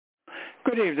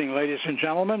Good evening, ladies and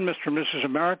gentlemen, Mr. and Mrs.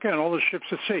 America, and all the ships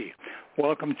at sea.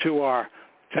 Welcome to our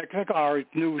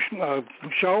new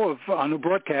show our new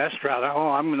broadcast, rather.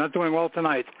 Oh, I'm not doing well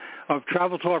tonight, of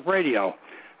Travel Talk Radio.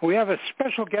 We have a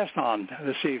special guest on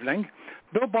this evening,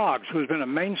 Bill Boggs, who's been a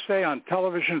mainstay on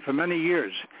television for many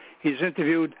years. He's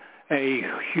interviewed a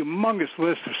humongous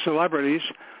list of celebrities,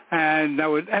 and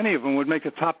any of them would make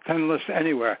a top 10 list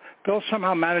anywhere. Bill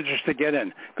somehow manages to get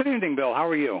in. Good evening, Bill. How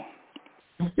are you?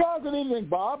 Yeah, good evening,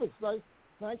 Bob. It's nice.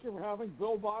 Thank you for having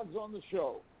Bill Boggs on the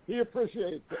show. He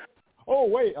appreciates it. Oh,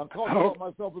 wait, I'm talking about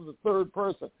myself as the third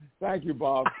person. Thank you,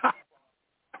 Bob.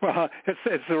 Well,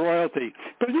 it's the royalty.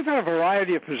 But you've had a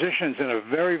variety of positions in a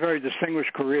very, very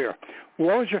distinguished career.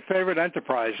 What was your favorite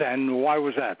enterprise, and why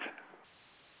was that?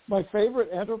 My favorite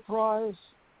enterprise?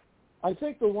 I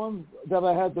think the one that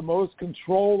I had the most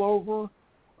control over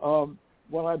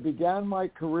when I began my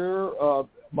career,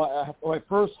 my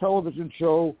first television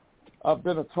show, I've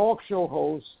been a talk show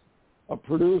host, a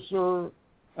producer,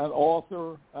 an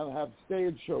author, and have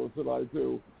stage shows that I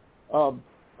do.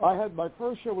 My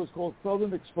first show was called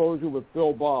Southern Exposure with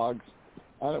Bill Boggs,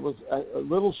 and it was a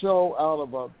little show out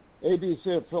of a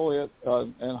ABC affiliate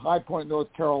in High Point,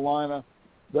 North Carolina,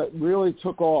 that really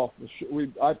took off.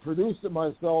 I produced it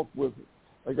myself with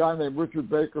a guy named Richard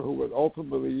Baker, who would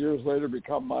ultimately years later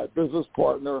become my business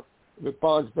partner with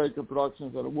Boggs Baker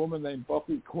Productions, and a woman named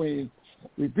Buffy Queen.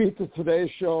 We beat the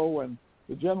Today Show, and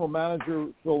the general manager,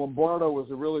 Phil Lombardo, was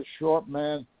a really sharp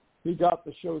man. He got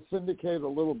the show syndicated a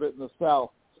little bit in the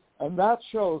South. And that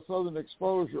show, Southern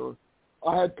Exposure,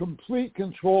 I had complete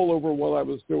control over what I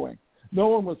was doing. No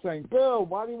one was saying, Bill,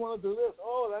 why do you want to do this?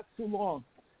 Oh, that's too long.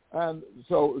 And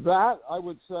so that, I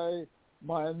would say,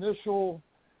 my initial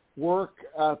work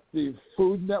at the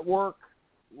Food Network,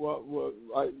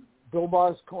 Bill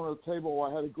Boggs' Corner Table,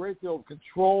 I had a great deal of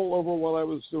control over what I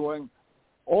was doing.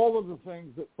 All of the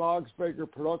things that Boggs Baker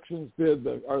Productions did,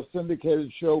 our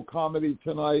syndicated show, Comedy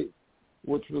Tonight,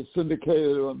 which was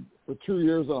syndicated for 2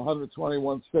 years on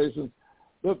 121 stations,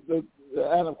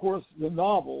 and, of course, the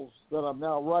novels that I'm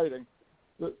now writing.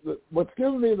 What's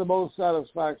given me the most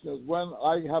satisfaction is when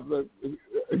I have,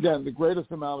 the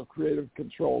greatest amount of creative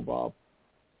control, Bob.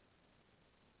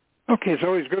 Okay, it's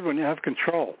always good when you have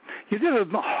control. You did a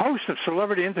host of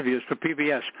celebrity interviews for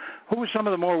PBS. Who were some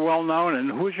of the more well-known,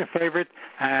 and who was your favorite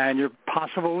and your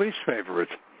possible least favorite?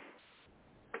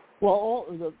 Well,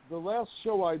 the last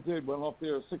show I did went off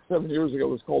there 6-7 years ago. It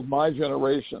was called My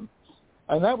Generation,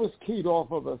 and that was keyed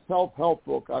off of a self-help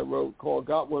book I wrote called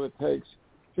Got What It Takes,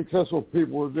 Successful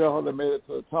People Reveal How They Made It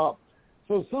to the Top.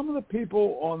 So some of the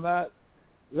people on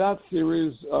that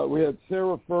series, we had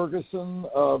Sarah Ferguson,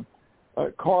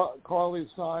 Carly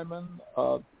Simon,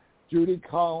 Judy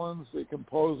Collins, the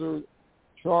composer,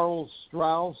 Charles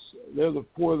Strauss. They're the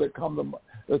four that come to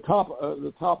the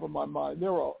top of my mind.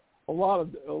 There are a lot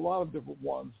of different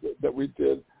ones that we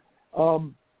did. They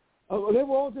were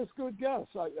all just good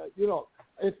guests.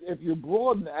 If you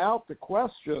broaden out the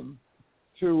question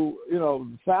to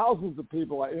thousands of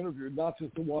people I interviewed, not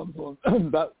just the ones on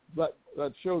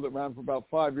that show that ran for about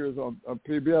 5 years on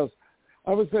PBS.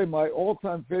 I would say my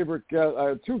all-time favorite guest, I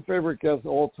had two favorite guests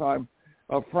all time,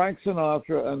 Frank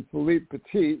Sinatra and Philippe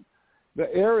Petit, the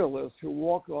aerialist who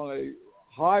walked on a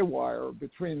high wire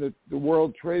between the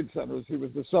World Trade Centers. He was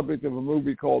the subject of a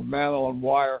movie called Man on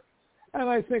Wire. And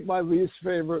I think my least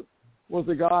favorite was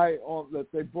the guy that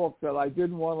they booked that I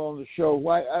didn't want on the show, who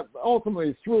I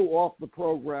ultimately threw off the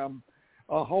program,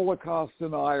 a Holocaust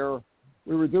denier.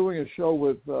 We were doing a show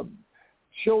with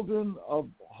children of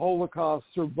Holocaust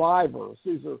survivors.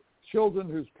 These are children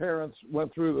whose parents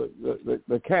went through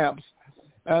the camps,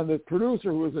 and the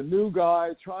producer, who was a new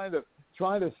guy trying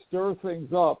to stir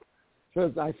things up,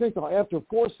 says, I think after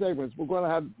 4 segments we're going to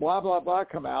have blah blah blah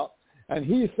come out, and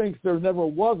he thinks there never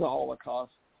was a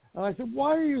Holocaust. And I said,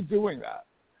 why are you doing that?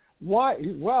 Why?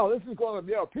 Well, this is going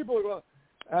to, people are going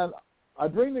to, and I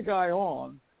bring the guy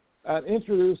on and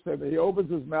introduce him. He opens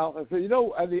his mouth and said, and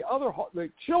the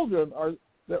children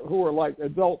who are like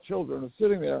adult children are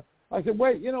sitting there. I said,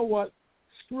 wait, you know what?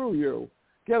 Screw you.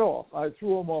 Get off. I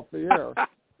threw him off the air.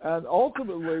 And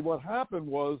ultimately what happened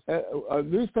was a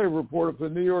newspaper reporter for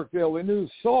the New York Daily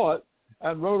News saw it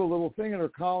and wrote a little thing in her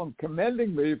column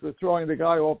commending me for throwing the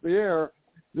guy off the air.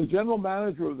 The general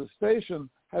manager of the station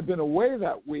had been away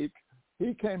that week.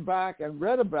 He came back and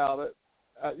read about it,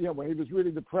 when he was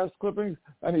reading the press clippings,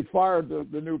 and he fired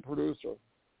the new producer.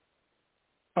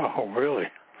 Oh, really?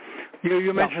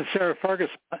 You mentioned Sarah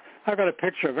Ferguson. I got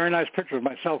a very nice picture of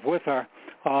myself with her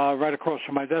right across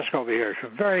from my desk over here.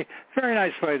 She's a very, very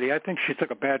nice lady. I think she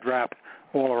took a bad rap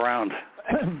all around.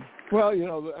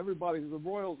 Well, everybody, the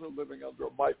royals are living under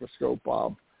a microscope,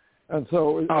 Bob. And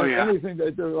so anything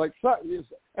they do, like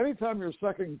anytime you're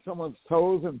sucking someone's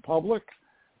toes in public,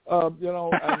 and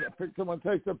someone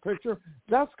takes a picture,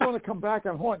 that's going to come back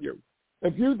and haunt you.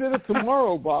 If you did it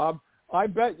tomorrow, Bob, I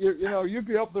bet you'd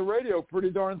be up the radio pretty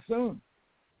darn soon.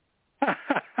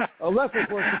 Unless, of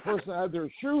course, the person had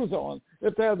their shoes on.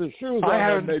 If they had their shoes on,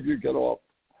 then maybe you'd get off.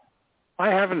 I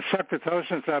haven't sucked a toe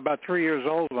since I was about 3 years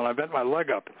old when I bent my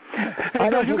leg up. I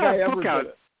don't think I ever did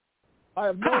it. I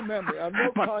have no memory. I have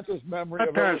no conscious memory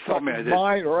of ever sucking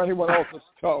mine or anyone else's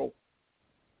toe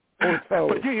or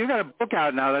toes. But you got a book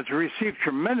out now that's received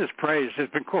tremendous praise.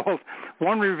 It's been called,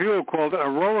 one review called A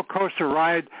Roller Coaster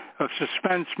Ride of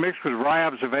Suspense Mixed with Wry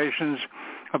Observations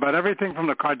about everything from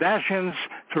the Kardashians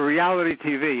to reality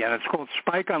TV. And it's called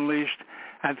Spike Unleashed.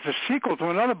 And it's a sequel to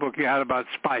another book you had about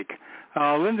Spike.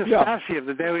 Linda Stassi of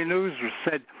the Daily News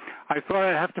said, I thought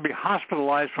I'd have to be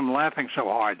hospitalized from laughing so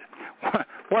hard.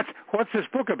 What's this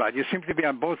book about? You seem to be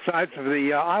on both sides of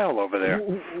the aisle over there.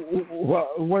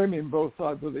 What do you mean both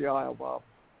sides of the aisle, Bob?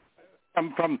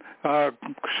 From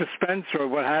suspense or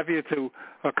what have you to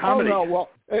comedy. Oh, no, well,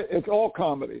 it's all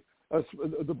comedy.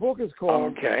 The book is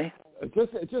called, okay.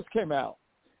 It just came out.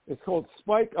 It's called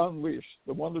Spike Unleashed,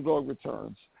 The Wonder Dog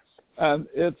Returns. And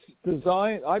it's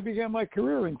designed, I began my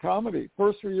career in comedy.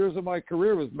 First 3 years of my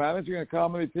career was managing a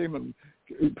comedy team and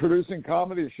producing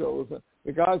comedy shows. And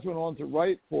the guys went on to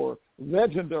write for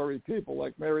legendary people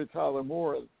like Mary Tyler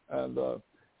Moore and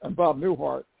Bob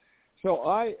Newhart. So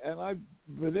I've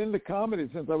been into comedy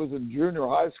since I was in junior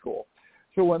high school.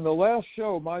 So when the last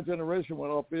show, My Generation,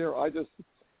 went off the air, I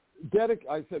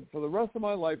said, for the rest of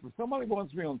my life, if somebody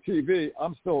wants me on TV,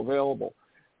 I'm still available.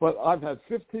 But I've had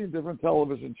 15 different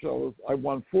television shows. I've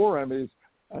won 4 Emmys,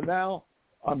 and now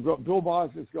Bill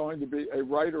Boggs is going to be a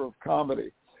writer of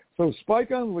comedy. So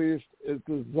Spike Unleashed is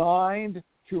designed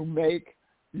to make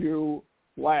you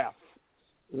laugh.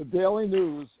 The Daily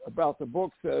News about the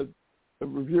book said, the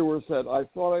reviewer said, I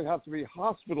thought I'd have to be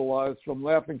hospitalized from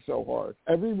laughing so hard.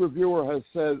 Every reviewer has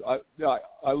said,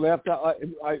 I laughed out.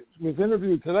 I was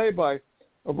interviewed today by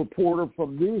a reporter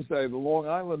from Newsday, the Long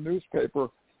Island newspaper,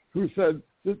 who said,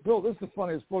 Bill, this is the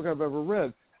funniest book I've ever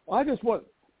read. I want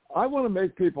to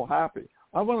make people happy.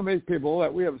 I want to make people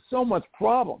laugh. We have so much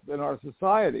problems in our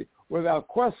society, without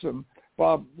question.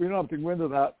 Bob, we don't have to go into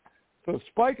that. So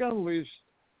Spike Unleashed,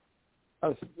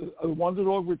 as Wonder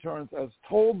Dog Returns, as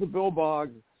told to Bill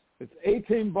Boggs, it's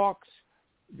 $18.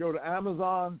 Go to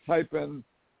Amazon, type in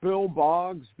Bill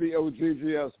Boggs,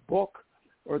 Boggs, book,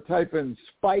 or type in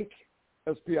Spike,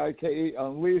 Spike,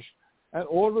 Unleashed, and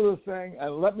order the thing,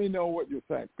 and let me know what you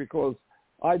think, because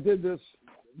I did this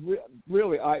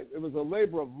really. It was a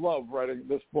labor of love writing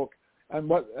this book, and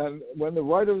when the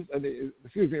writers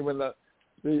when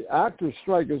the actors'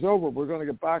 strike is over, we're going to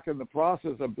get back in the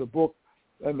process of the book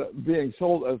and being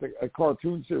sold as a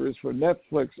cartoon series for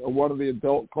Netflix or one of the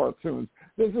adult cartoons.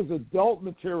 This is adult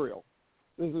material.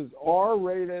 This is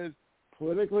R-rated,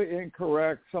 politically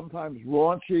incorrect, sometimes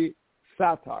raunchy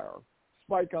satire.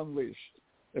 Spike Unleashed.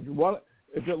 If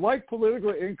you like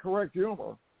politically incorrect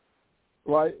humor,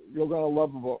 right, you're going to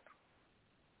love the book.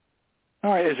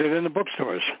 All right. Is it in the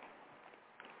bookstores?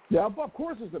 Yeah, of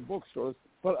course it's in bookstores.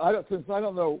 But since I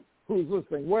don't know who's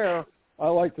listening where, I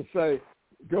like to say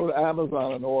go to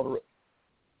Amazon and order it.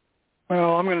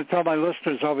 Well, I'm going to tell my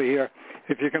listeners over here,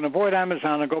 if you can avoid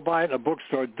Amazon and go buy it in a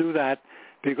bookstore, do that,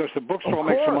 because the bookstore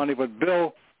makes some money, but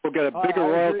Bill will get a bigger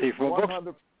royalty from a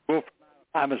bookstore from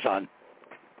Amazon.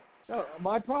 No,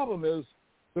 my problem is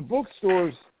the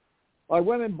bookstores. I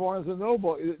went in Barnes &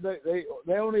 Noble.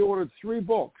 They only ordered 3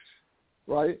 books,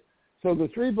 right? So the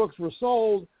 3 books were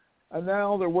sold, and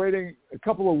now they're waiting a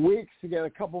couple of weeks to get a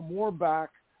couple more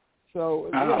back. So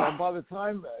by the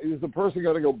time, is the person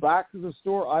going to go back to the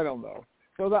store? I don't know.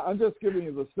 So I'm just giving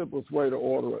you the simplest way to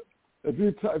order it. If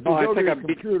you go to your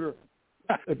computer,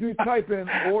 if you type in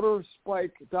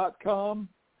orderspike.com,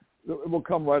 it will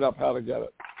come right up how to get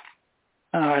it.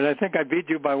 All right, I think I beat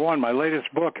you by 1. My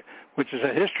latest book, which is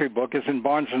a history book, is in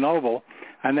Barnes & Noble,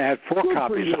 and they had 4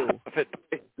 copies of it.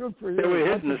 Good for you. They were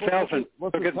hidden in the salesman.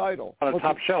 What's the title? On the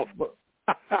top shelf.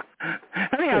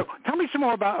 Anyhow, tell me some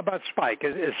more about Spike.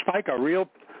 Is Spike a real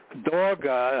dog,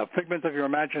 a figment of your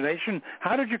imagination?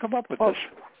 How did you come up with this?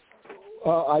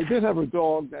 I did have a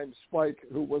dog named Spike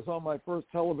who was on my first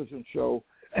television show,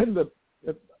 and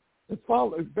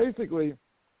basically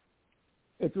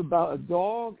it's about a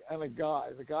dog and a guy.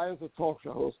 The guy is a talk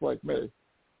show host like me.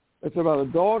 It's about a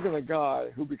dog and a guy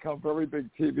who become very big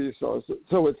TV stars.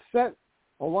 So it's set,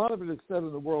 a lot of it is set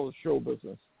in the world of show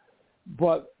business.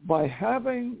 But by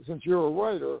having, since you're a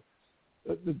writer,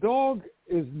 The dog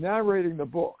is narrating the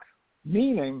book,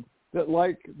 meaning that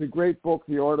like the great book,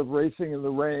 The Art of Racing in the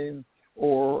Rain,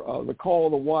 or The Call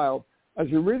of the Wild, as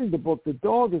you're reading the book, the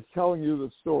dog is telling you the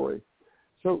story.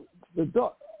 So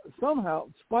somehow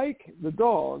Spike, the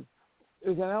dog,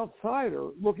 is an outsider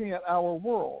looking at our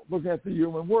world, looking at the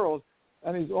human world,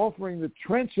 and he's offering the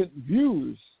trenchant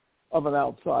views of an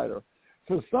outsider.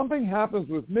 So something happens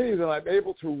with me that I'm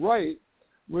able to write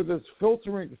with this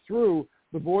filtering through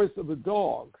the voice of the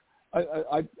dog.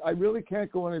 I really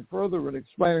can't go any further in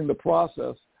explaining the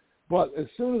process, but as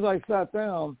soon as I sat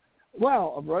down,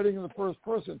 wow, I'm writing in the first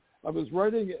person. I was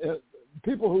writing,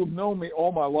 people who've known me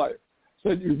all my life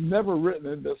said, you've never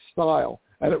written in this style,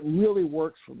 and it really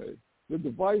works for me. The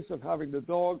device of having the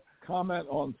dog comment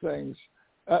on things,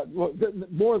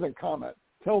 more than comment,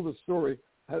 tell the story,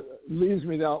 leads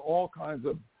me down all kinds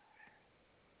of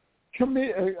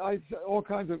comedic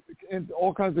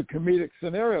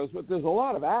scenarios. But there's a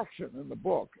lot of action in the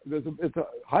book. It's a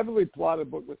heavily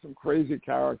plotted book with some crazy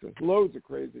characters, loads of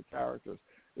crazy characters.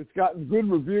 It's gotten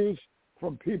good reviews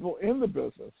from people in the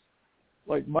business,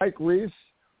 like Mike Reese,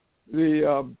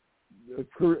 the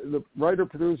writer,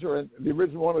 producer, and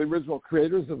one of the original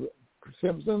creators of The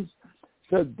Simpsons,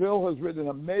 said Bill has written an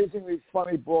amazingly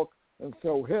funny book and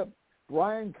so hip.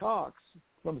 Brian Cox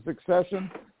from Succession,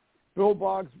 Bill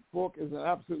Boggs' book is an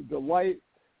absolute delight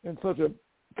in such a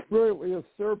brilliantly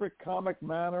acerbic comic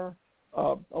manner.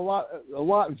 A lot.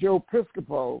 Joe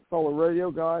Piscopo, fellow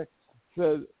radio guy,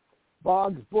 said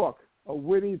Boggs' book, a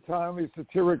witty, timely,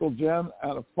 satirical gem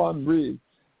and a fun read.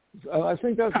 And I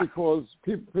think that's because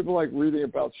people like reading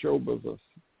about show business.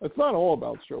 It's not all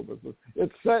about show business.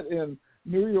 It's set in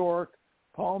New York,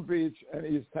 Palm Beach, and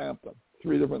East Hampton,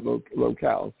 3 different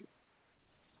locales.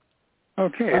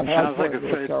 Okay, it sounds like it's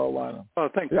North Carolina. Oh,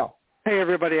 thank you. Yeah. Hey,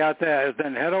 everybody out there,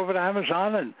 then head over to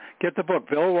Amazon and get the book.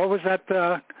 Bill, what was that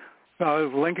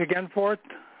link again for it?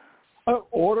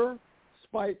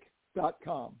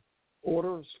 Orderspike.com.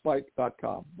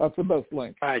 Orderspike.com. That's the best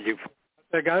link. All right,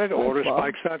 I got it,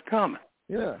 orderspikes.com.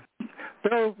 Yeah.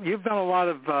 Bill, you've done a lot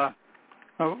of,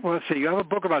 let's see, you have a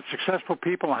book about successful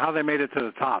people and how they made it to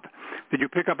the top. Did you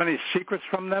pick up any secrets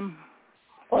from them?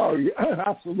 Oh, yeah,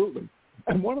 absolutely.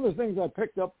 And one of the things I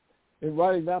picked up in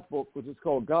writing that book, which is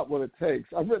called Got What It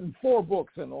Takes, I've written 4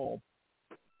 books in all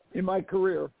in my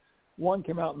career. One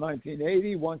came out in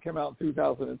 1980, one came out in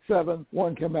 2007,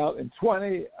 one came out in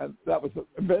 20, and that was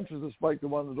Adventures of Spike the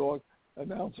Wonder Dog. And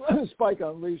now Spike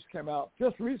Unleashed came out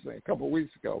just recently, a couple of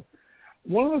weeks ago.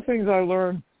 One of the things I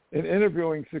learned in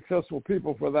interviewing successful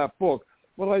people for that book,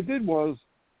 what I did was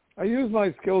I used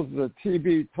my skills as a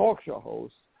TV talk show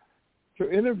host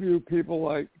to interview people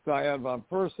like Diane von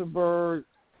Furstenberg,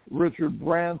 Richard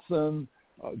Branson,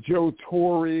 Joe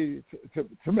Torre,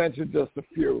 to mention just a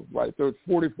few, right? There's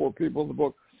 44 people in the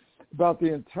book, about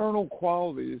the internal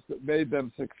qualities that made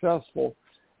them successful.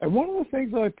 And one of the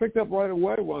things that I picked up right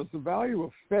away was the value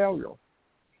of failure.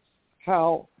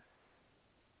 How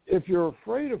if you're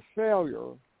afraid of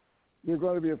failure, you're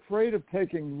going to be afraid of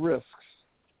taking risks.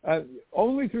 And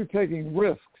only through taking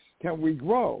risks can we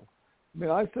grow. I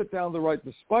mean, I sit down to write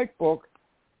the Spike book.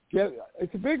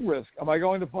 It's a big risk. Am I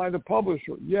going to find a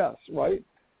publisher? Yes, right?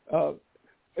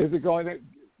 Is it going to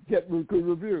get good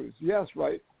reviews? Yes,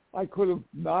 right? I could have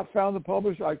not found a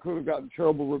publisher. I could have gotten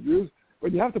terrible reviews.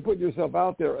 But you have to put yourself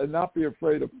out there and not be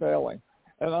afraid of failing.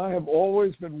 And I have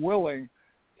always been willing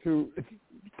to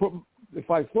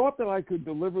if I thought that I could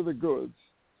deliver the goods,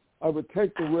 I would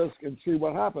take the risk and see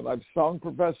what happened. I've sung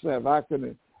professionally.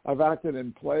 I've acted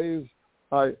in plays.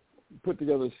 I put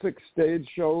together 6 stage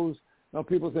shows. Now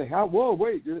people say, I was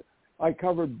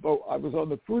on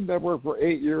the Food Network for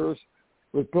 8 years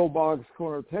with Bill Boggs'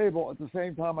 Corner Table. At the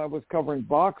same time, I was covering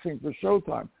boxing for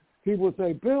Showtime. People would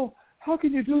say, Bill, how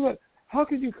can you do that? How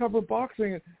can you cover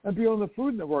boxing and be on the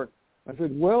Food Network? I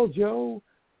said, well, Joe,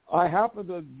 I happen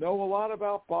to know a lot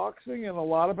about boxing and a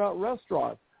lot about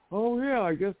restaurants. Oh, yeah,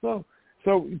 I guess so.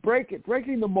 So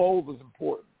breaking the mold is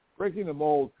important. Breaking the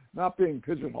mold, not being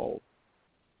pigeonholed.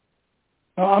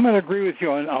 Well, I'm going to agree with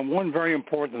you on one very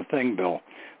important thing, Bill,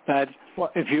 that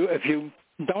if you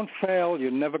don't fail,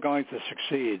 you're never going to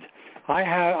succeed.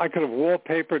 I could have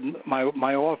wallpapered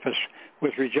my office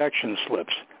with rejection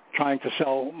slips trying to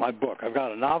sell my book. I've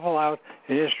got a novel out,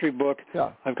 a history book.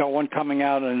 Yeah. I've got one coming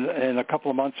out in a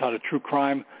couple of months out of true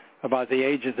crime about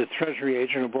the Treasury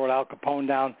agent who brought Al Capone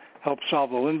down, helped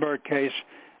solve the Lindbergh case,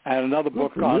 and another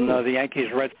book on the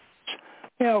Yankees Red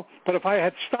Sox. But if I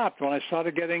had stopped when I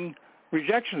started getting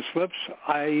rejection slips,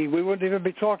 we wouldn't even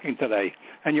be talking today.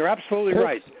 And you're absolutely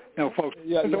right. Folks,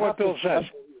 listen to what Bill says.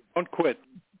 Don't quit.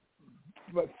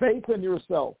 but faith in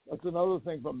yourself. That's another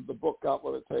thing from the book, Got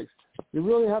What It Takes. You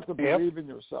really have to believe in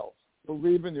yourself.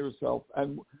 Believe in yourself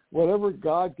and whatever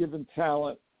God-given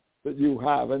talent that you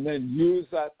have, and then use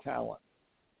that talent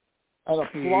and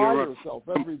apply yourself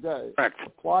every day. Correct.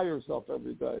 Apply yourself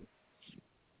every day.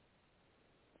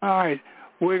 All right.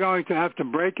 We're going to have to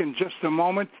break in just a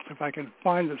moment. If I can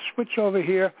find the switch over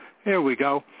here. Here we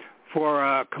go. For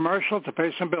a commercial to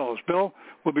pay some bills. Bill,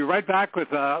 we'll be right back with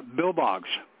Bill Boggs.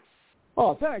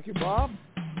 Oh, thank you, Bob.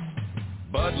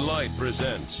 Bud Light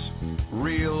presents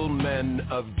Real Men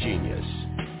of Genius.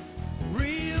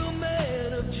 Real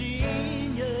Men of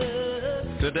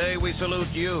Genius. Today we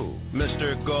salute you,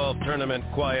 Mr. Golf Tournament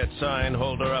Quiet Sign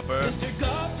Holder-Upper. Mr.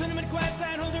 Golf Tournament Quiet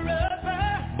Sign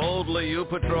Holder-Upper. Boldly you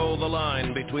patrol the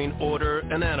line between order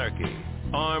and anarchy,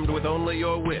 armed with only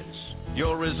your wits,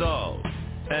 your resolve,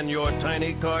 and your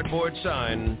tiny cardboard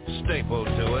sign stapled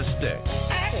to a stick.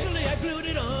 Actually, I glued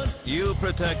it on. You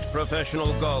protect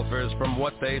professional golfers from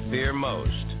what they fear most.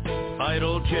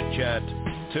 Idle chit-chat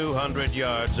 200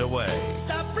 yards away.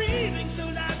 Stop breathing so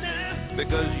loud now.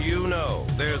 Because you know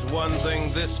there's one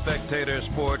thing this spectator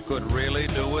sport could really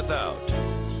do without.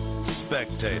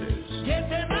 Spectators. Get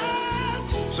them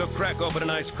out. So crack open an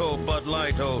ice cold Bud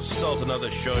Light, oh sultan of the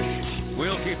shush.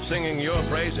 We'll keep singing your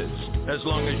praises as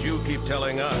long as you keep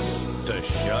telling us to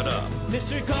shut up.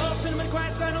 Mr. Golf Tournament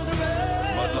Quiet Sign on the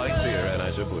road. Bud Light Beer,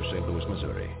 Anheuser-Busch, St. Louis,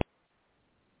 Missouri.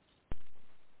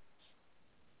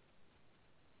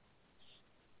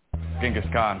 Genghis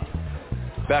Khan.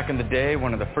 Back in the day,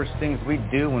 one of the first things we'd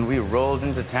do when we rolled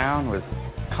into town was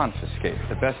confiscate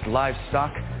the best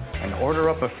livestock and order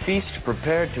up a feast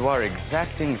prepared to our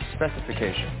exacting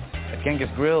specifications. At Genghis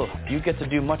Grill, you get to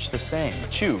do much the same.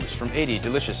 Choose from 80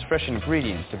 delicious fresh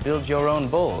ingredients to build your own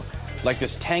bowl, like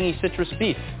this tangy citrus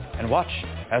beef, and watch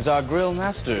as our grill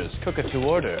masters cook it to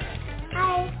order.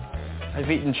 Hi. I've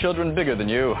eaten children bigger than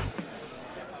you.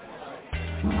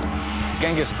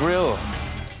 Genghis Grill.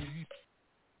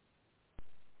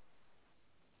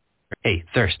 Hey,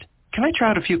 Thirst, can I try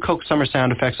out a few Coke Summer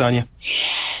sound effects on you?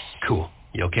 Cool.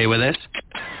 You okay with this?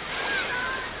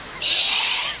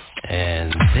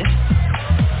 And this?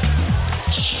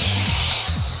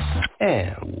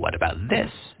 And what about this?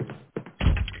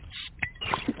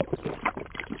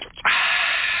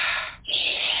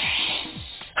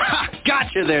 Ha!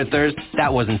 Gotcha there, Thirst.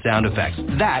 That wasn't sound effects.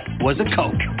 That was a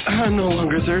Coke. I'm no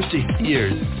longer thirsty.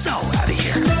 You're so out of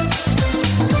here.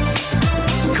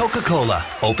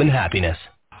 Coca-Cola. Open happiness.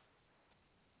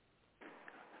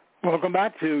 Welcome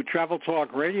back to Travel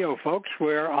Talk Radio, folks.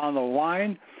 We're on the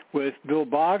line with Bill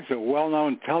Boggs, a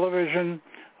well-known television,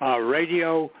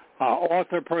 radio,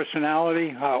 author,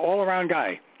 personality, all-around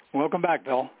guy. Welcome back,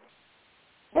 Bill.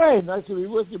 Hey, nice to be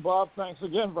with you, Bob. Thanks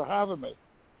again for having me.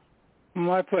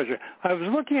 My pleasure. I was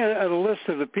looking at a list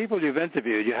of the people you've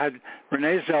interviewed. You had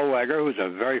Renee Zellweger, who's a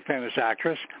very famous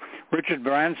actress, Richard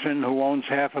Branson, who owns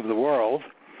half of the world,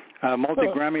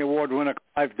 multi-Grammy Award winner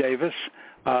Clive Davis,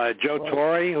 Joe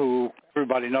Torre, who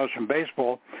everybody knows from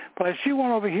baseball. But I see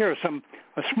one over here,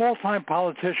 a small-time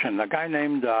politician, a guy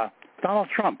named Donald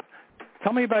Trump.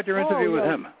 Tell me about your interview with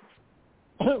him.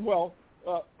 Well,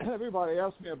 everybody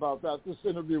asked me about that. This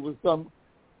interview was done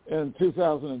in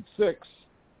 2006,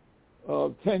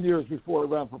 10 years before I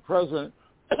ran for president.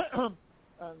 And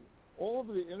all of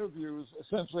the interviews,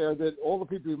 essentially, I did, all the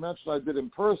people you mentioned, I did in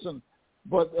person.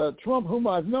 But Trump, whom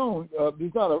I've known,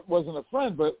 wasn't a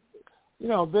friend, but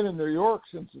I've been in New York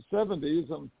since the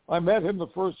 70s, and I met him the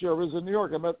first year I was in New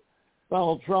York. I met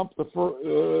Donald Trump at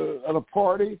a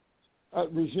party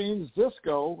at Regine's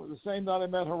Disco, the same night I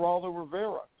met Geraldo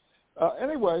Rivera.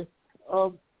 Anyway,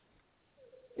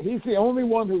 he's the only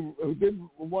one who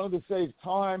wanted to save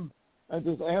time and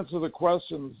just answer the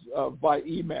questions by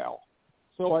email.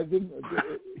 So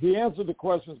he answered the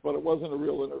questions, but it wasn't a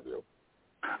real interview.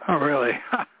 Oh, really?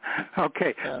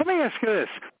 Okay. Yeah. Let me ask you this.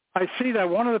 I see that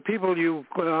one of the people you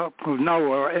who know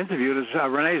or interviewed is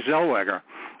Renee Zellweger,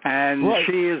 and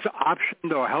she is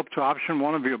optioned or helped to option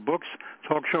one of your books,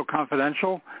 Talk Show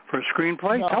Confidential, for a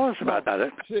screenplay. Tell us about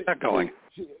that. How's that going?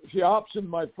 She optioned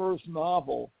my first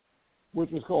novel, which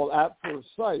was called At First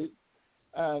Sight,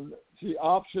 and she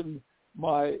optioned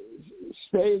my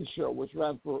stage show, which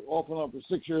ran off and on for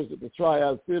 6 years at the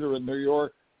Triad Theater in New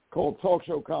York, called Talk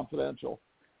Show Confidential,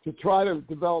 to try to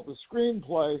develop a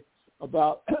screenplay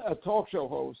about a talk show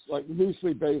host, like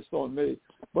loosely based on me.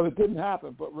 But it didn't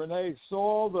happen. But Renee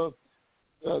saw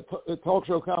the Talk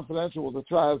Show Confidential with the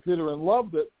Triad Theater and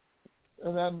loved it.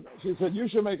 And then she said, you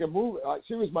should make a movie.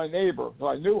 She was my neighbor, so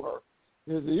I knew her.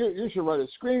 She said, you should write a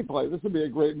screenplay. This would be a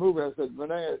great movie. I said,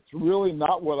 Renee, it's really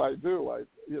not what I do.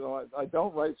 I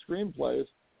don't write screenplays.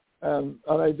 and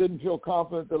I didn't feel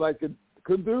confident that I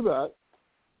could do that.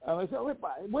 And I said,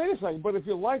 wait a second, but if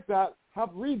you like that,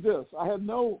 read this. I had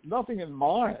nothing in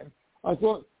mind. I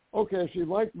thought, okay, if she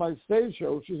liked my stage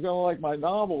show, she's going to like my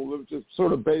novel, which is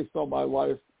sort of based on my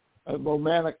life, a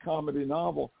romantic comedy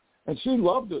novel. And she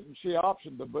loved it, and she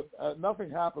optioned it, but nothing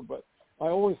happened. But I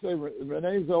always say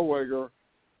Renee Zellweger,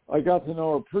 I got to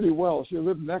know her pretty well. She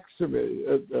lived next to me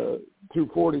at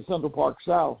 240 Central Park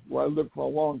South, where I lived for a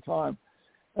long time.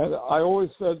 And I always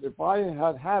said, if I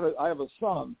had it, I have a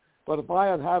son, but if I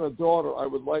had a daughter, I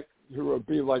would like her to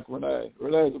be like Renee.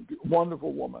 Renee is a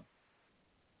wonderful woman.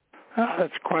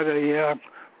 That's quite a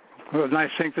nice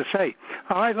thing to say.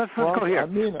 All right, let's go here. I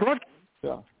mean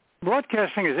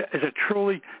Broadcasting is a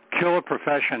truly killer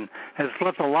profession. Has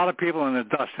left a lot of people in the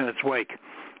dust in its wake.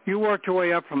 You worked your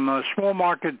way up from a small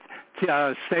market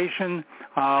station,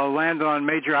 landed on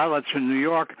major outlets in New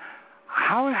York.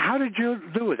 How did you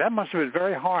do it? That must have been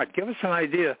very hard. Give us an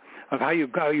idea of how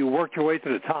you worked your way to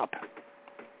the top.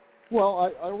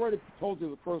 Well, I already told you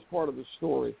the first part of the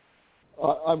story.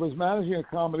 I was managing a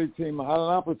comedy team. I had an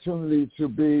opportunity to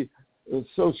be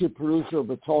associate producer of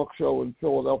a talk show in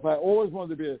Philadelphia. I always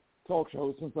wanted to be a talk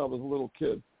show since I was a little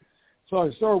kid. So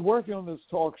I started working on this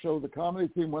talk show. The comedy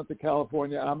team went to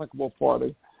California, amicable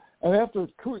party. And after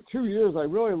 2 years, I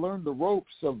really learned the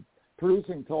ropes of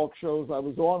producing talk shows. I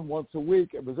was on once a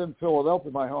week. It was in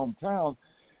Philadelphia, my hometown.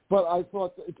 But I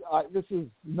thought, this is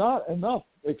not enough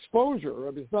exposure.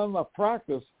 I mean, it's not enough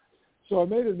practice. So I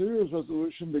made a New Year's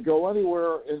resolution to go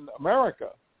anywhere in America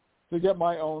to get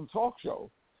my own talk show.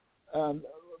 And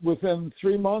within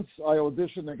 3 months, I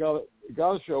auditioned and got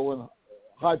a show in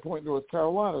High Point, North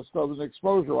Carolina. So it was an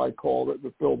exposure, I called it,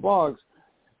 with Bill Boggs,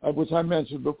 which I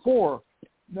mentioned before.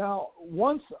 Now,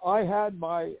 once I had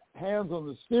my hands on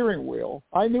the steering wheel,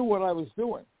 I knew what I was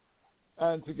doing.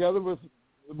 And together with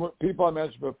people I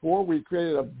mentioned before, we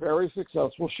created a very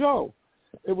successful show.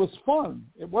 It was fun.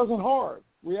 It wasn't hard.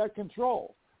 We had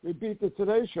control. We beat the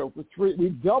Today Show for 3. We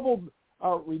doubled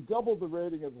the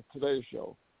rating of the Today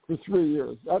Show for 3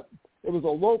 years. It was a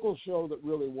local show that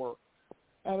really worked.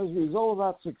 And as a result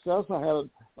of that success, I had an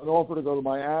offer to go to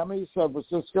Miami, San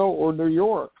Francisco, or New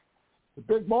York, the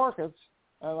big markets,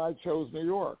 and I chose New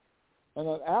York. And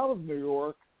then out of New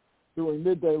York, doing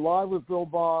Midday Live with Bill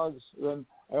Boggs, then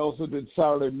I also did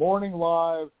Saturday Morning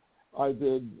Live. I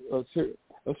did a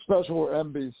special for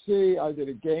NBC. I did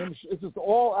a game. It's just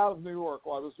all out of New York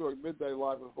while I was doing Midday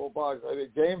Live with Bill Boggs. I did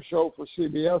a game show for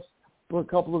CBS for a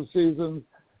couple of seasons,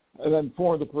 and then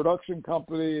formed a production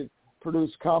company,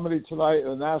 produced Comedy Tonight,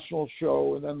 a national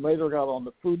show, and then later got on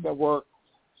the Food Network.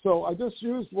 So I just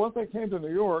once I came to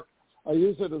New York, I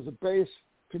used it as a base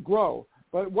to grow.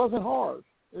 But it wasn't hard.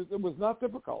 It was not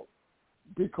difficult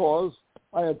because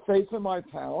I had faith in my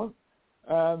talent,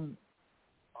 and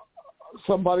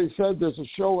somebody said there's a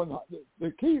show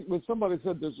somebody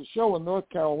said there's a show in North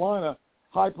Carolina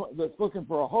that's looking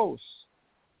for a host.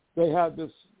 They had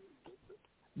this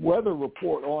weather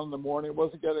report on in the morning. It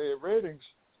wasn't getting any ratings.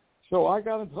 So I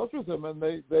got in touch with them, and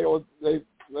they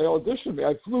auditioned me.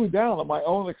 I flew down at my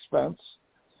own expense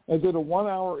and did a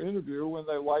 1-hour interview, and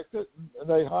they liked it, and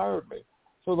they hired me.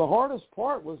 So the hardest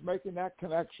part was making that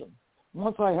connection.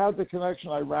 Once I had the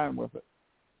connection, I ran with it.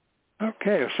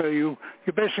 Okay, so you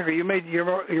basically made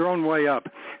your own way up.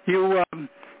 You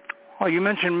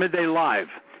mentioned Midday Live.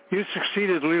 You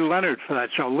succeeded Lee Leonard for that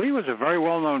show. Lee was a very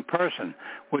well-known person.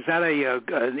 Was that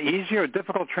an easy or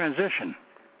difficult transition?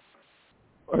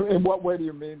 In what way do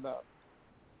you mean that?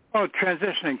 Oh,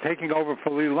 transitioning, taking over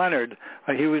for Lee Leonard.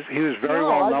 He was very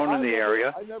well known in the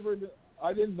area.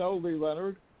 I didn't know Lee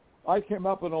Leonard. I came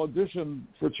up and auditioned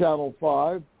for Channel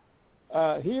 5.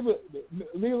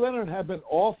 Lee Leonard had been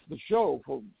off the show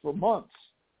for months,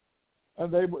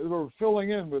 and they were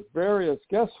filling in with various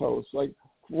guest hosts. Like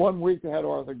 1 week they had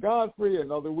Arthur Godfrey,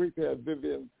 another week they had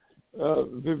Vivian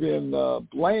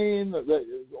Blaine,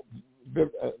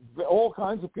 all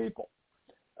kinds of people.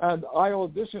 And I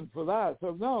auditioned for that.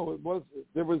 So no,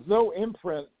 there was no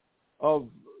imprint of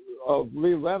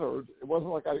Lee Leonard. It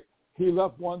wasn't like he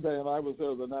left one day and I was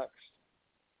there the next.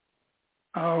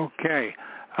 Okay.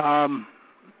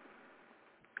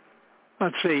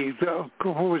 Let's see. Who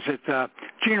was it?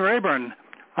 Gene Rayburn.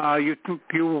 You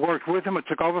worked with him or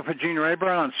took over for Gene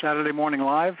Rayburn on Saturday Morning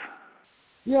Live?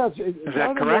 Yes.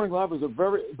 Saturday Morning Live was a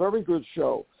very, very good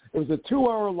show. It was a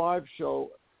 2-hour live show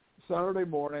Saturday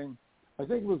morning. I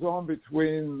think it was on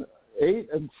between 8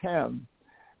 and 10.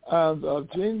 And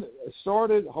Gene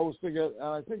started hosting it, and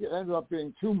I think it ended up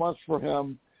being too much for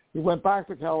him. He went back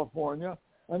to California,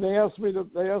 and they asked me to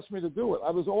do it. I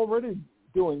was already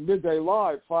doing Midday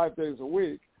Live 5 days a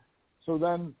week. So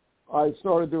then I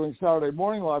started doing Saturday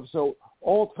Morning Live. So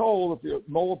all told, if you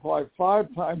multiply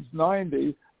 5 times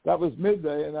 90, that was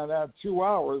midday, and then add 2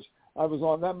 hours, I was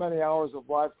on that many hours of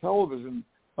live television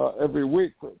every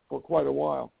week for quite a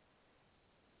while.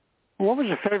 What was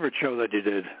your favorite show that you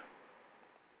did?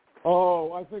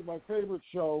 Oh, I think my favorite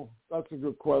show, that's a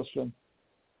good question.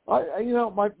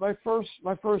 My first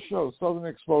show, Southern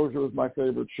Exposure, was my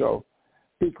favorite show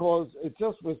because it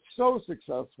just was so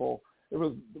successful. It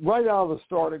was right out of the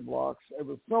starting blocks. It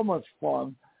was so much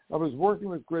fun. I was working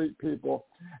with great people.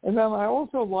 And then I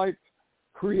also liked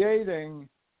creating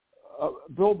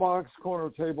Bill Boggs' Corner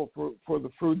Table for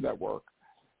the Food Network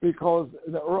because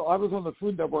I was on the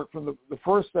Food Network from the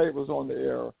first day it was on the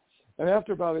air. And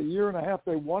after about a year and a half,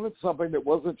 they wanted something that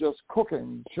wasn't just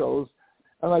cooking shows.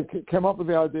 And I came up with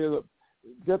the idea that,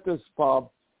 get this, Bob,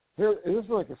 this is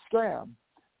like a scam.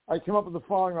 I came up with the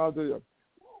following idea.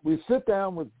 We sit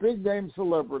down with big-name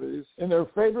celebrities in their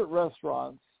favorite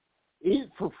restaurants, eat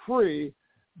for free,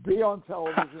 be on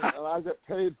television, and I get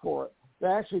paid for it. They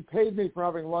actually paid me for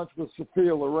having lunch with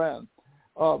Sophia Loren.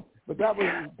 But that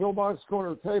was Bill Boggs'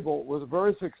 Corner Table was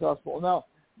very successful. Now,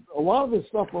 a lot of the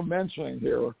stuff we're mentioning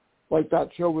here, like that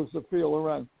show with Sophia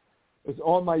Loren, is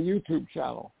on my YouTube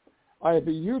channel. I have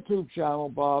a YouTube channel,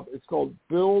 Bob. It's called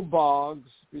Bill Boggs,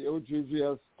 Boggs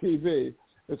TV.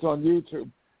 It's on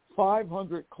YouTube.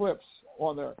 500 clips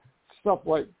on there. Stuff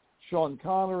like Sean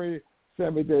Connery,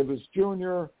 Sammy Davis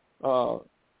Jr., Bill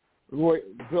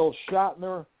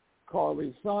Shatner,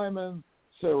 Carly Simon,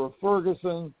 Sarah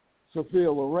Ferguson,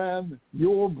 Sophia Loren,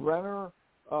 Yul Brynner,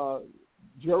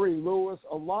 Jerry Lewis,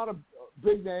 a lot of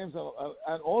big names,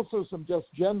 and also some just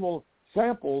general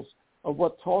samples of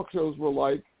what talk shows were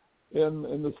like in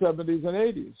the 70s and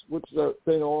 80s, which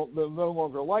they're no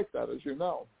longer like that, as you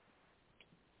know.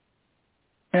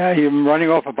 Yeah, you're running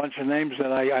off a bunch of names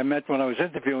that I met when I was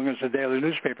interviewing as a daily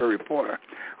newspaper reporter.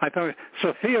 I thought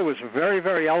Sophia was very,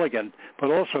 very elegant, but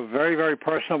also very, very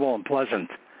personable and pleasant.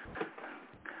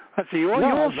 Let's see. You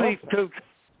also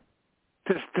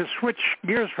to switch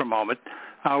gears for a moment.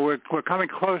 We're coming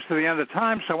close to the end of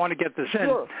time, so I want to get this in.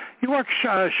 Sure. You work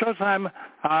Showtime,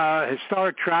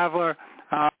 Historic Traveler.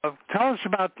 Tell us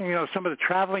about some of the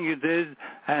traveling you did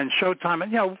and Showtime,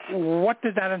 and what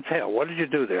did that entail? What did you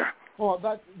do there? Well,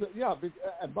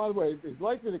 and by the way, if you'd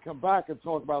like me to come back and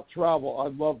talk about travel,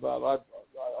 I'd love that.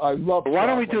 I love Why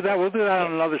don't we do that? We'll do that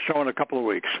on another show in a couple of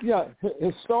weeks. Yeah,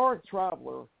 Historic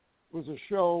Traveler was a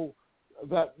show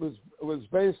that was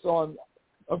based on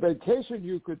a vacation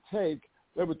you could take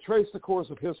that would trace the course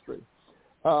of history.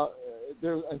 And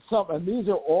these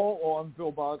are all on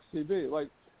Bill Boggs TV. Like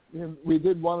we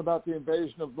did one about the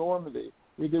invasion of Normandy.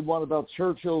 We did one about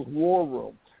Churchill's War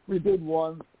Room. We did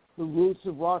one, The Roots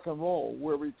of Rock and Roll,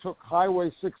 where we took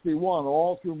Highway 61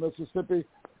 all through Mississippi,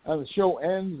 and the show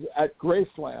ends at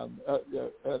Graceland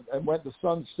and went to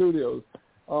Sun Studios.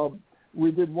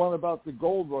 We did one about the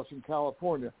gold rush in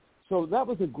California. So that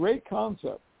was a great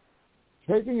concept,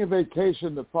 taking a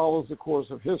vacation that follows the course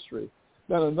of history.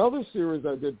 Then another series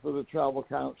I did for the Travel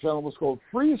Channel was called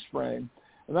Freeze Frame,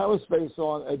 and that was based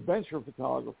on adventure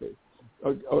photography,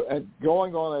 and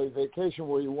going on a vacation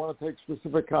where you want to take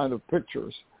specific kind of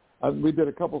pictures. And we did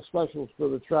a couple specials for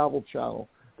the Travel Channel.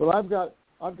 But I've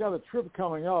got a trip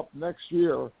coming up next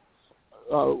year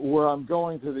where I'm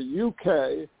going to the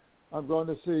UK. I'm going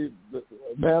to see the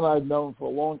man I've known for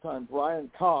a long time, Brian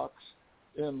Cox,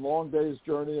 in Long Day's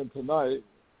Journey into Night.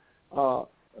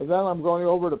 And then I'm going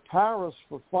over to Paris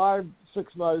for 5-6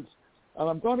 nights, and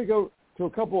I'm going to go to a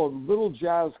couple of little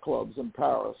jazz clubs in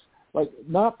Paris, like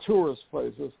not tourist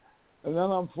places. And then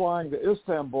I'm flying to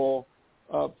Istanbul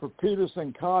for Peter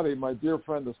Sincati, my dear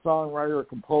friend, a songwriter,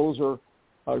 composer,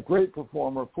 a great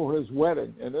performer, for his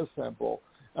wedding in Istanbul.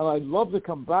 And I'd love to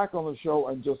come back on the show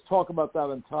and just talk about that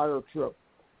entire trip.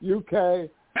 UK.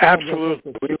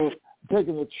 Absolutely.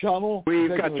 Taking the Channel.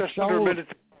 We've got just under a minute.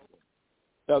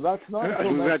 Yeah, that's not.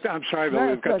 I'm sorry, Bill.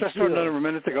 We've got just another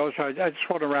minute to go, so I just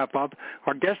want to wrap up.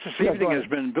 Our guest this evening has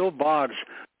been Bill Boggs,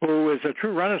 who is a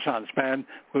true Renaissance man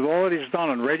with all that he's done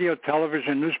on radio,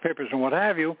 television, newspapers, and what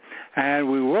have you.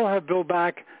 And we will have Bill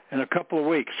back in a couple of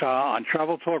weeks on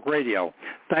Travel Talk Radio.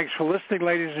 Thanks for listening,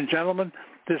 ladies and gentlemen.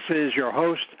 This is your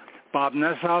host, Bob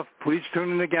Nessoff. Please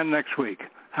tune in again next week.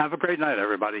 Have a great night,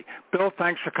 everybody. Bill,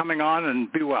 thanks for coming on,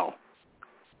 and be well.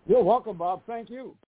 You're welcome, Bob. Thank you.